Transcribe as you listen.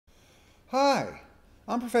Hi,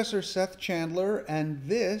 I'm Professor Seth Chandler, and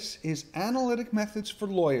this is Analytic Methods for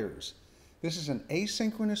Lawyers. This is an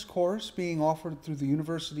asynchronous course being offered through the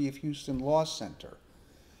University of Houston Law Center.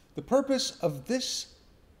 The purpose of this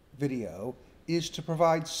video is to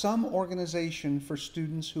provide some organization for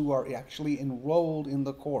students who are actually enrolled in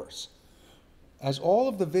the course. As all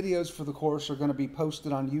of the videos for the course are going to be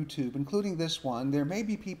posted on YouTube, including this one, there may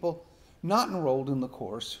be people not enrolled in the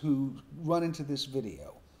course who run into this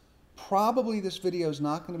video. Probably this video is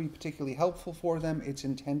not going to be particularly helpful for them. It's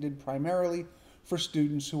intended primarily for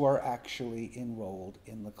students who are actually enrolled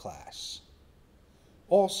in the class.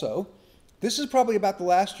 Also, this is probably about the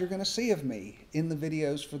last you're going to see of me in the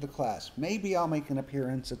videos for the class. Maybe I'll make an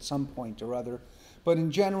appearance at some point or other, but in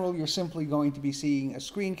general, you're simply going to be seeing a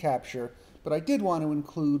screen capture. But I did want to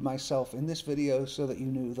include myself in this video so that you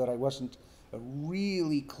knew that I wasn't a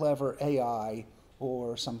really clever AI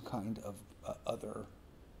or some kind of other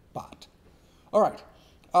bot. All right.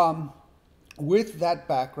 With that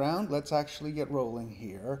background, let's actually get rolling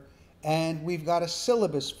here. And we've got a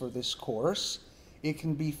syllabus for this course. It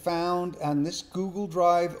can be found on this Google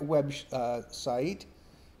Drive website.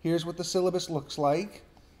 Here's what the syllabus looks like.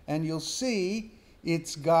 And you'll see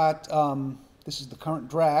it's got, this is the current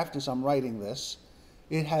draft as I'm writing this.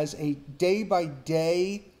 It has a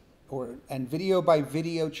day-by-day and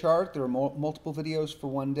video-by-video chart. There are multiple videos for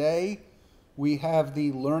one day. We have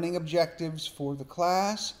the learning objectives for the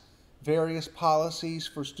class, various policies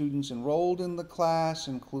for students enrolled in the class,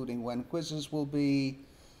 including when quizzes will be,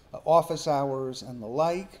 office hours, and the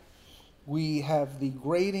like. We have the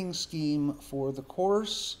grading scheme for the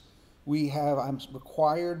course. I'm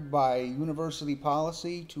required by university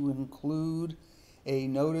policy to include a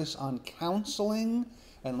notice on counseling.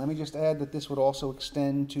 And let me just add that this would also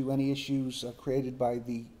extend to any issues created by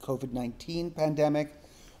the COVID-19 pandemic.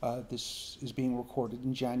 This is being recorded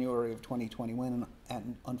in January of 2021,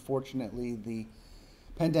 and unfortunately the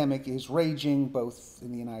pandemic is raging both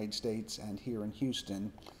in the United States and here in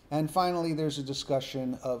Houston. And finally, there's a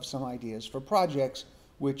discussion of some ideas for projects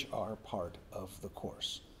which are part of the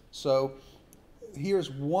course. So here's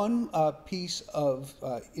one piece of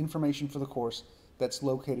information for the course that's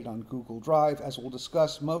located on Google Drive. As we'll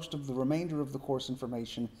discuss, most of the remainder of the course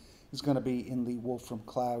information is going to be in the Wolfram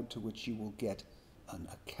Cloud, to which you will get an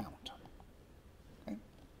account. Okay.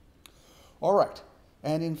 All right.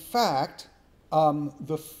 And in fact,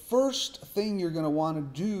 the first thing you're going to want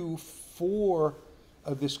to do for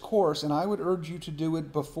this course, and I would urge you to do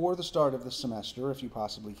it before the start of the semester if you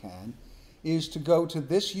possibly can, is to go to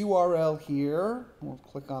this URL here. We'll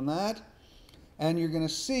click on that. And you're going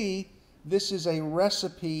to see this is a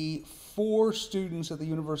recipe for students at the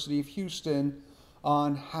University of Houston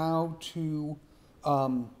on how to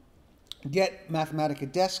get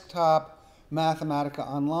Mathematica Desktop, Mathematica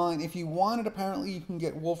Online. If you want it, apparently you can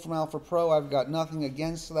get Wolfram Alpha Pro. I've got nothing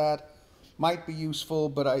against that. Might be useful,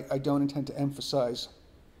 but I don't intend to emphasize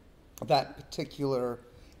that particular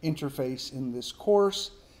interface in this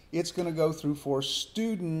course. It's going to go through for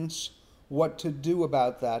students what to do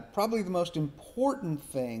about that. Probably the most important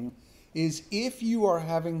thing is if you are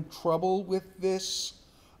having trouble with this,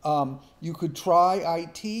 you could try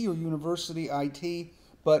IT or university IT.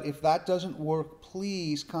 But if that doesn't work,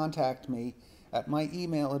 please contact me at my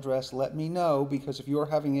email address. Let me know, because if you're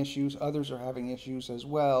having issues, others are having issues as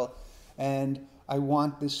well. And I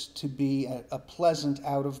want this to be a pleasant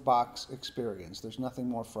out-of-box experience. There's nothing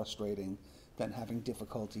more frustrating than having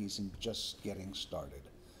difficulties in just getting started.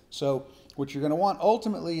 So what you're going to want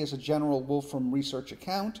ultimately is a general Wolfram Research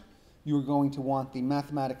account. You're going to want the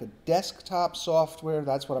Mathematica Desktop software.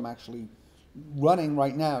 That's what I'm actually running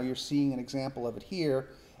right now. You're seeing an example of it here.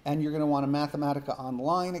 And you're going to want a Mathematica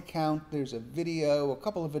Online account. There's a video, a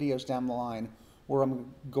couple of videos down the line, where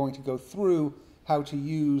I'm going to go through how to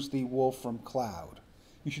use the Wolfram Cloud.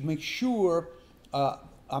 You should make sure,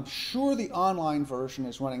 I'm sure the online version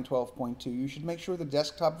is running 12.2. You should make sure the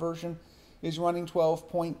desktop version is running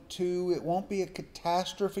 12.2. It won't be a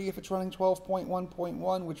catastrophe if it's running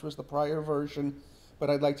 12.1.1, which was the prior version, but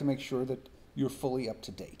I'd like to make sure that you're fully up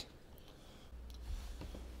to date.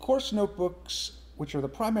 Course notebooks, which are the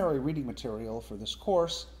primary reading material for this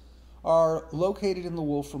course, are located in the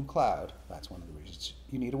Wolfram Cloud. That's one of the reasons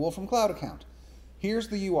you need a Wolfram Cloud account. Here's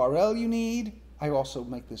the URL you need. I also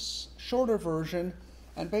make this shorter version.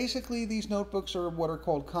 And basically, these notebooks are what are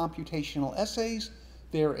called computational essays.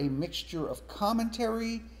 They're a mixture of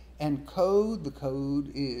commentary and code. The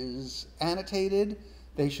code is annotated.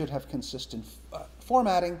 They should have consistent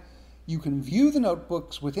formatting. You can view the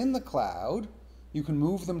notebooks within the cloud. You can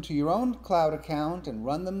move them to your own cloud account and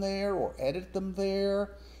run them there or edit them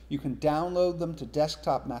there. You can download them to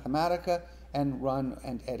Desktop Mathematica and run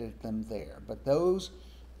and edit them there. But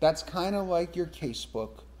that's kind of like your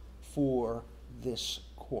casebook for this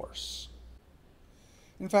course.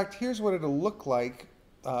 In fact, here's what it'll look like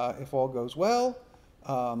if all goes well.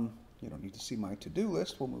 You don't need to see my to-do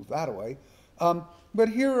list. We'll move that away. But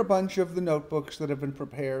here are a bunch of the notebooks that have been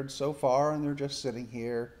prepared so far, and they're just sitting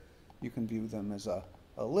here. You can view them as a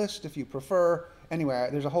list if you prefer. Anyway,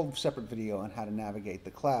 there's a whole separate video on how to navigate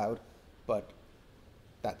the cloud, but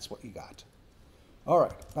that's what you got. All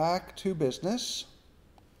right, back to business,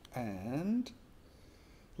 and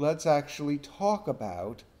let's actually talk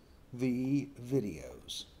about the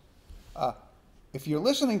videos. If you're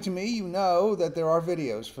listening to me, you know that there are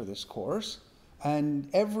videos for this course, and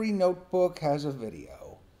every notebook has a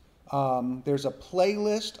video. There's a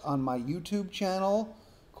playlist on my YouTube channel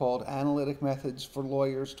called Analytic Methods for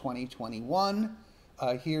Lawyers 2021.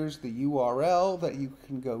 Here's the URL that you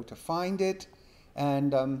can go to find it,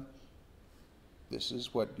 and this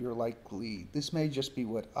is what you're likely, this may just be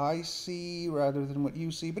what I see rather than what you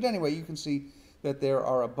see, but anyway, you can see that there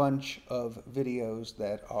are a bunch of videos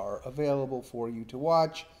that are available for you to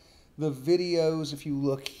watch. The videos, if you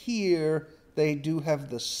look here, they do have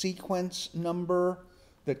the sequence number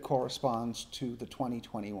that corresponds to the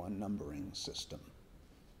 2021 numbering system.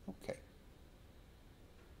 Okay.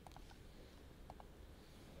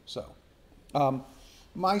 So,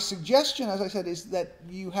 my suggestion, as I said, is that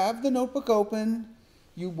you have the notebook open,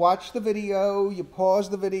 you watch the video, you pause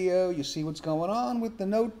the video, you see what's going on with the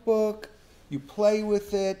notebook, you play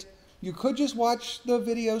with it. You could just watch the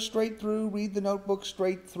video straight through, read the notebook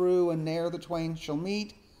straight through, and ne'er the twain shall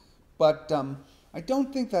meet. But I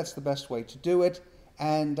don't think that's the best way to do it.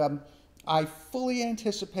 And I fully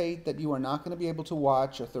anticipate that you are not going to be able to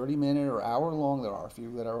watch a 30-minute or hour-long, there are a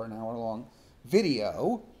few that are an hour-long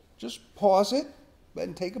video. Just pause it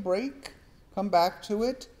and take a break, come back to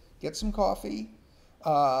it, get some coffee.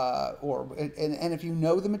 And if you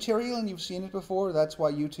know the material and you've seen it before, that's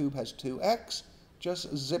why YouTube has 2x.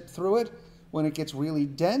 Just zip through it. When it gets really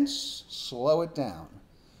dense, slow it down.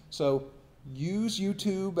 So use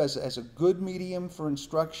YouTube as a good medium for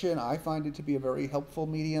instruction. I find it to be a very helpful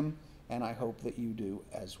medium, and I hope that you do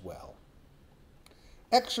as well.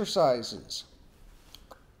 Exercises.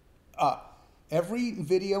 Every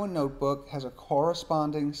video and notebook has a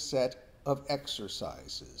corresponding set of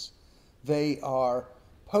exercises. They are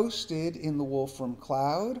posted in the Wolfram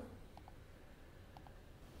Cloud.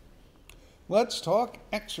 Let's talk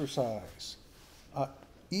exercise.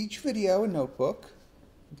 Each video and notebook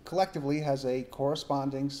collectively has a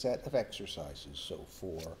corresponding set of exercises. So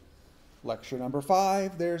for lecture number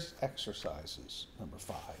 5, there's exercises number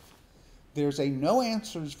 5. There's a no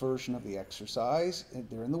answers version of the exercise.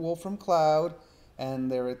 They're in the Wolfram Cloud, and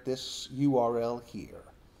they're at this URL here.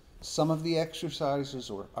 Some of the exercises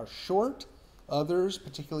are short. Others,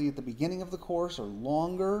 particularly at the beginning of the course, are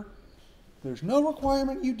longer. There's no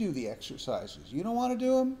requirement you do the exercises. You don't want to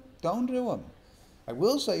do them? Don't do them. I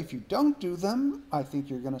will say if you don't do them, I think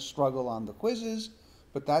you're going to struggle on the quizzes,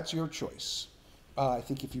 but that's your choice. I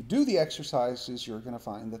think if you do the exercises, you're going to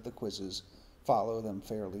find that the quizzes follow them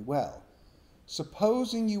fairly well.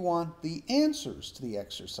 Supposing you want the answers to the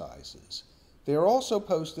exercises, they're also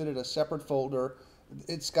posted in a separate folder.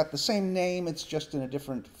 It's got the same name, it's just in a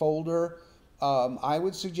different folder. I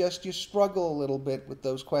would suggest you struggle a little bit with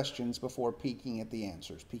those questions before peeking at the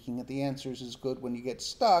answers. Peeking at the answers is good when you get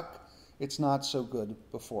stuck. It's not so good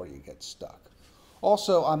before you get stuck.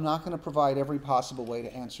 Also, I'm not going to provide every possible way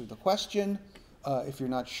to answer the question. If you're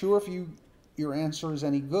not sure if your answer is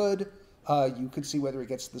any good, you could see whether it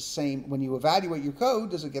gets the same, when you evaluate your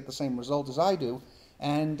code, does it get the same result as I do?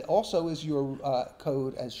 And also, is your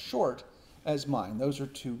code as short as mine? Those are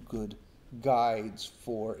two good guides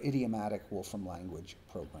for idiomatic Wolfram language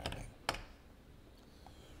programming.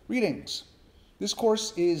 Readings. This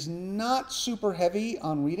course is not super heavy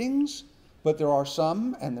on readings, but there are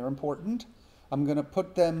some, and they're important. I'm going to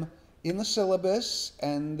put them in the syllabus,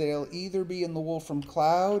 and they'll either be in the Wolfram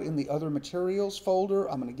Cloud in the other materials folder.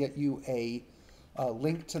 I'm going to get you a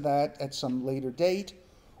link to that at some later date.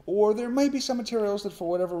 Or there may be some materials that for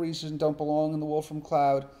whatever reason don't belong in the Wolfram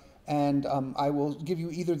Cloud, and I will give you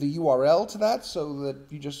either the URL to that so that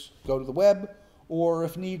you just go to the web, or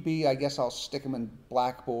if need be, I guess I'll stick them in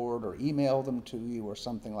Blackboard or email them to you or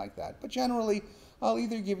something like that. But generally, I'll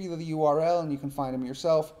either give you the URL and you can find them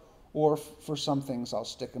yourself, or for some things I'll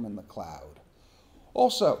stick them in the cloud.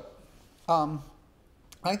 Also,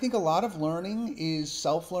 I think a lot of learning is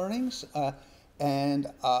self-learnings, and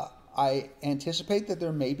I anticipate that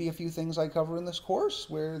there may be a few things I cover in this course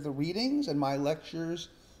where the readings and my lectures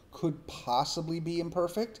could possibly be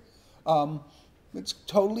imperfect. It's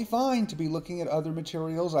totally fine to be looking at other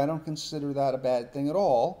materials. I don't consider that a bad thing at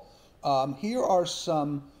all. Here are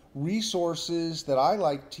some resources that I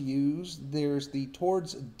like to use. There's the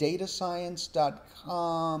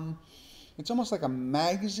towardsdatascience.com. It's almost like a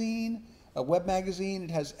magazine, a web magazine.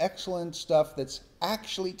 It has excellent stuff that's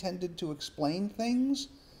actually tended to explain things.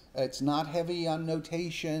 It's not heavy on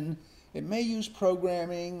notation. It may use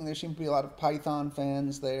programming. There seem to be a lot of Python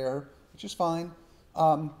fans there, which is fine.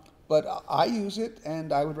 But I use it,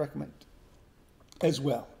 and I would recommend it as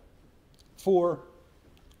well. For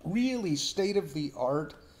really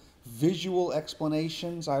state-of-the-art visual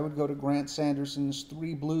explanations, I would go to Grant Sanderson's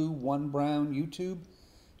 3 Blue, 1 Brown YouTube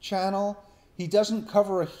channel. He doesn't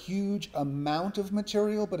cover a huge amount of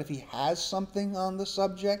material, but if he has something on the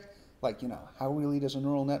subject, like, how really does a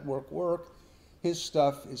neural network work, his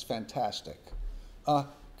stuff is fantastic.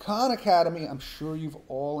 Khan Academy, I'm sure you've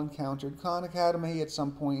all encountered Khan Academy at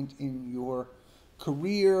some point in your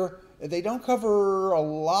career. They don't cover a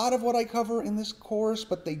lot of what I cover in this course,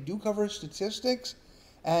 but they do cover statistics,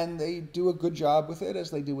 and they do a good job with it, as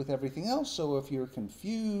they do with everything else. So if you're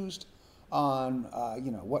confused on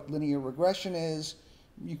what linear regression is,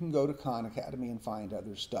 you can go to Khan Academy and find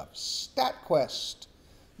other stuff. StatQuest.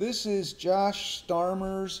 This is Josh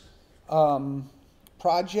Starmer's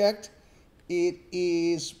project. It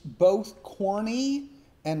is both corny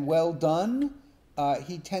and well done.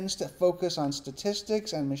 He tends to focus on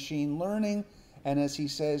statistics and machine learning, and as he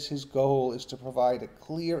says, his goal is to provide a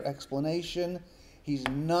clear explanation. He's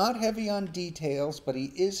not heavy on details, but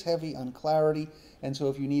he is heavy on clarity, and so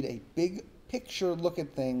if you need a big picture look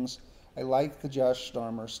at things, I like the Josh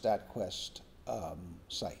Starmer StatQuest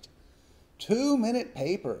site. 2-Minute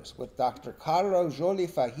Papers with Dr. Caro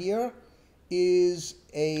Joly-Fahir is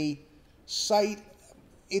a site.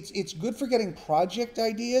 It's good for getting project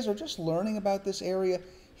ideas or just learning about this area.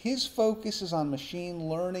 His focus is on machine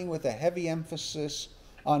learning with a heavy emphasis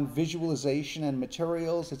on visualization and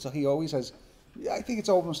materials. He always has, I think it's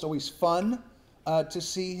almost always fun to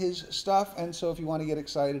see his stuff, and so if you want to get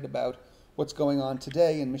excited about what's going on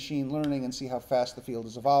today in machine learning and see how fast the field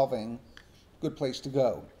is evolving, good place to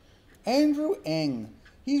go. Andrew Ng,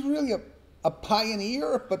 he's really a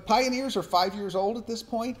pioneer, but pioneers are 5 years old at this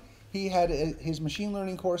point. He had his machine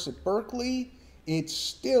learning course at Berkeley. It's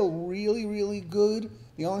still really, really good.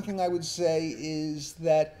 The only thing I would say is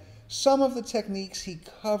that some of the techniques he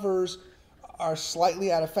covers are slightly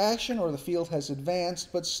out of fashion, or the field has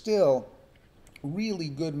advanced, but still really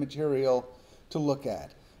good material to look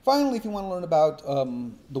at. Finally, if you want to learn about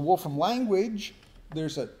the Wolfram language,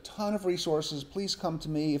 there's a ton of resources. Please come to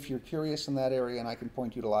me if you're curious in that area, and I can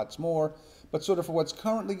point you to lots more. But sort of for what's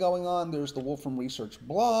currently going on, there's the Wolfram Research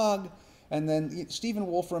blog, and then Stephen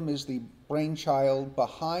Wolfram is the brainchild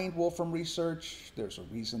behind Wolfram Research. There's a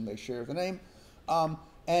reason they share the name.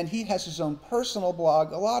 And he has his own personal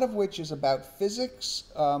blog, a lot of which is about physics,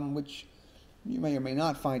 which you may or may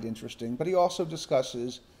not find interesting, but he also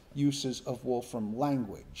discusses uses of Wolfram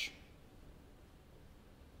language.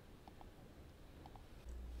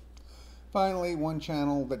 Finally, one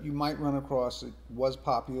channel that you might run across, it was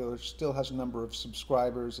popular, still has a number of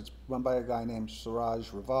subscribers. It's run by a guy named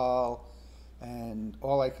Suraj Raval, and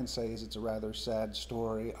all I can say is it's a rather sad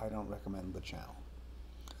story. I don't recommend the channel.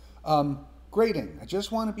 Grading. I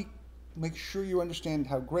just want to make sure you understand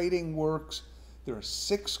how grading works. There are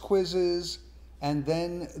 6 quizzes, and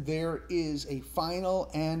then there is a final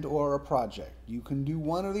and/or a project. You can do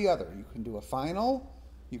one or the other. You can do a final,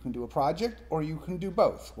 you can do a project, or you can do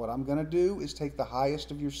both. What I'm going to do is take the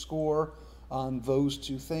highest of your score on those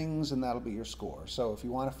 2 things, and that'll be your score. So if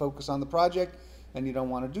you want to focus on the project and you don't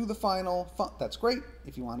want to do the final, that's great.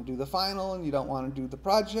 If you want to do the final and you don't want to do the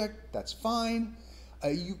project, that's fine.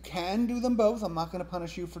 You can do them both. I'm not going to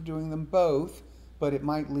punish you for doing them both, but it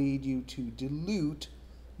might lead you to dilute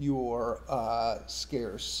your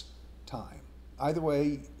scarce time. Either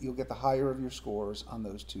way, you'll get the higher of your scores on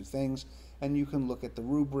those 2 things, and you can look at the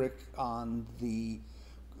rubric on the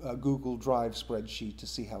Google Drive spreadsheet to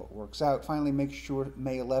see how it works out. Finally, make sure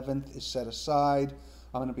May 11th is set aside.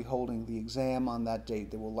 I'm going to be holding the exam on that date.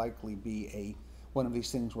 There will likely be one of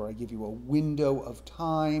these things where I give you a window of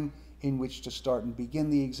time in which to start and begin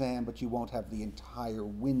the exam, but you won't have the entire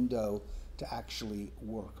window to actually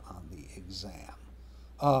work on the exam.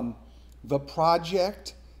 The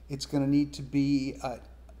project, it's going to need to be,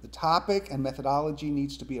 the topic and methodology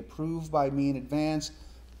needs to be approved by me in advance.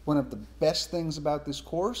 One of the best things about this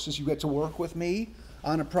course is you get to work with me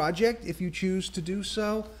on a project if you choose to do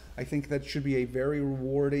so. I think that should be a very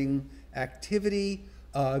rewarding activity.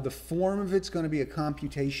 The form of it's going to be a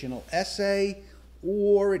computational essay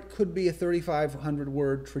or it could be a 3,500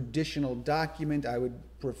 word traditional document. I would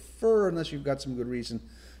prefer, unless you've got some good reason,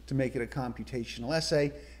 to make it a computational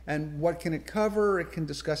essay. And what can it cover? It can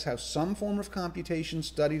discuss how some form of computation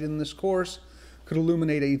studied in this course could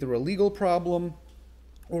illuminate either a legal problem,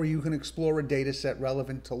 or you can explore a data set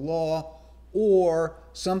relevant to law, or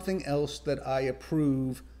something else that I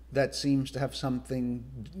approve that seems to have something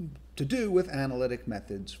to do with analytic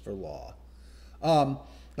methods for law.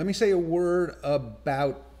 Let me say a word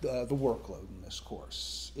about the workload in this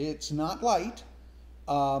course. It's not light,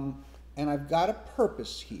 and I've got a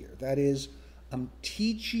purpose here. That is, I'm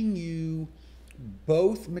teaching you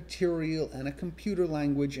both material and a computer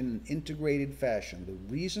language in an integrated fashion.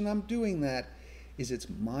 The reason I'm doing that is it's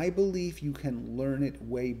my belief you can learn it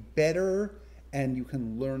way better and you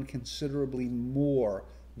can learn considerably more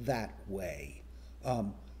that way.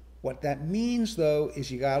 What that means, though,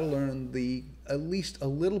 is you got to learn at least a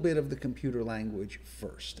little bit of the computer language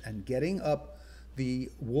first. And getting up the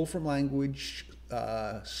Wolfram language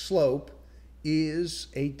slope is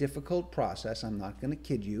a difficult process. I'm not going to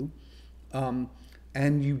kid you.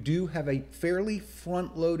 And you do have a fairly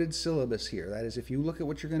front-loaded syllabus here. That is, if you look at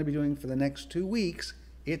what you're going to be doing for the next 2 weeks,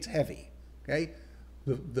 it's heavy. Okay?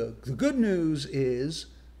 The good news is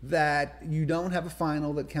that you don't have a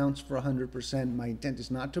final that counts for 100%. My intent is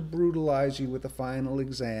not to brutalize you with a final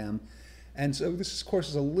exam. And so this course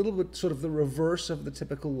is a little bit sort of the reverse of the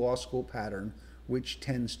typical law school pattern, which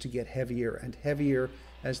tends to get heavier and heavier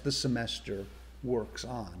as the semester works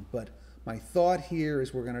on. But my thought here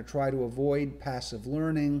is we're going to try to avoid passive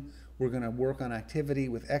learning. We're going to work on activity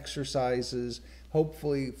with exercises,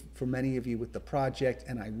 hopefully for many of you with the project,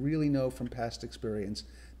 and I really know from past experience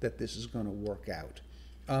that this is going to work out.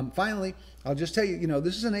 Finally, I'll just tell you,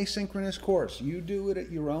 this is an asynchronous course. You do it at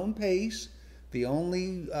your own pace. The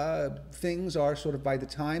only things are sort of by the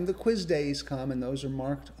time the quiz days come, and those are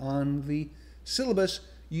marked on the syllabus,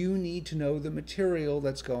 you need to know the material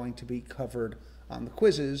that's going to be covered on the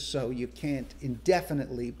quizzes, so you can't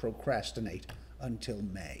indefinitely procrastinate until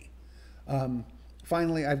May.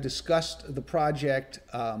 Finally, I've discussed the project.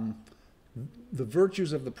 The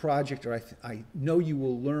virtues of the project are I know you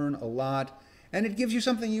will learn a lot, and it gives you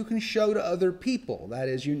something you can show to other people. That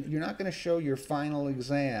is, you're not going to show your final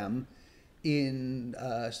exam in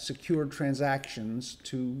secured transactions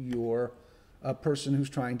to your person who's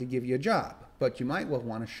trying to give you a job, but you might well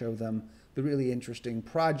want to show them the really interesting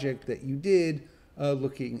project that you did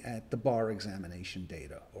looking at the bar examination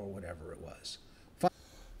data or whatever it was.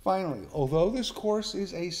 Finally, although this course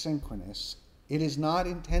is asynchronous, it is not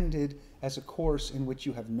intended as a course in which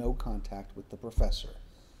you have no contact with the professor.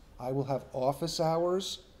 I will have office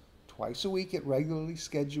hours twice a week at regularly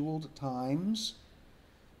scheduled times.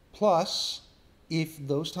 Plus, if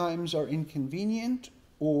those times are inconvenient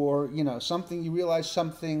or, something, you realize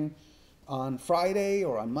something on Friday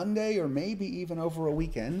or on Monday or maybe even over a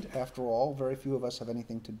weekend, after all, very few of us have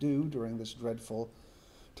anything to do during this dreadful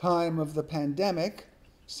time of the pandemic,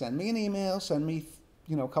 send me an email, send me,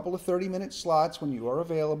 a couple of 30-minute slots when you are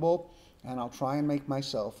available, and I'll try and make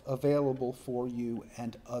myself available for you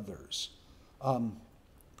and others.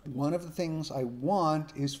 One of the things I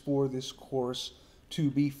want is for this course to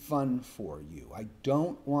be fun for you. I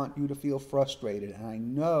don't want you to feel frustrated, and I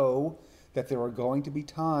know that there are going to be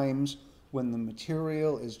times when the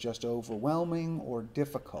material is just overwhelming or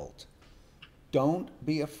difficult. Don't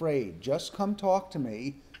be afraid. Just come talk to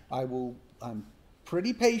me. I'm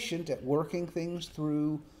pretty patient at working things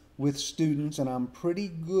through with students, and I'm pretty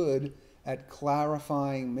good at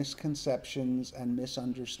clarifying misconceptions and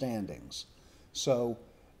misunderstandings. So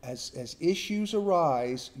as issues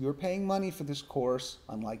arise, you're paying money for this course,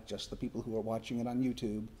 unlike just the people who are watching it on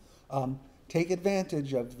YouTube. Take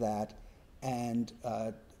advantage of that, and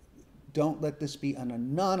don't let this be an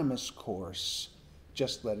anonymous course.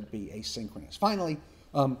 Just let it be asynchronous. Finally,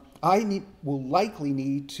 I will likely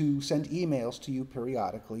need to send emails to you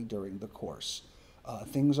periodically during the course.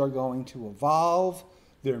 Things are going to evolve.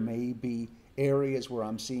 There may be areas where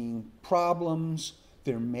I'm seeing problems.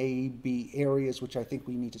 There may be areas which I think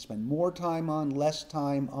we need to spend more time on, less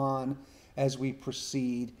time on as we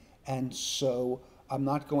proceed. And so I'm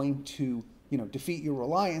not going to, defeat your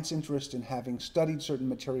reliance interest in having studied certain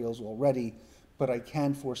materials already, but I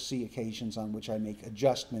can foresee occasions on which I make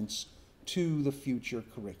adjustments to the future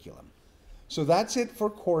curriculum. So that's it for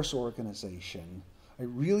course organization. I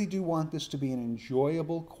really do want this to be an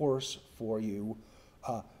enjoyable course for you.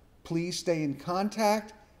 Please stay in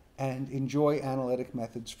contact and enjoy Analytic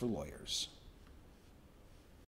Methods for Lawyers.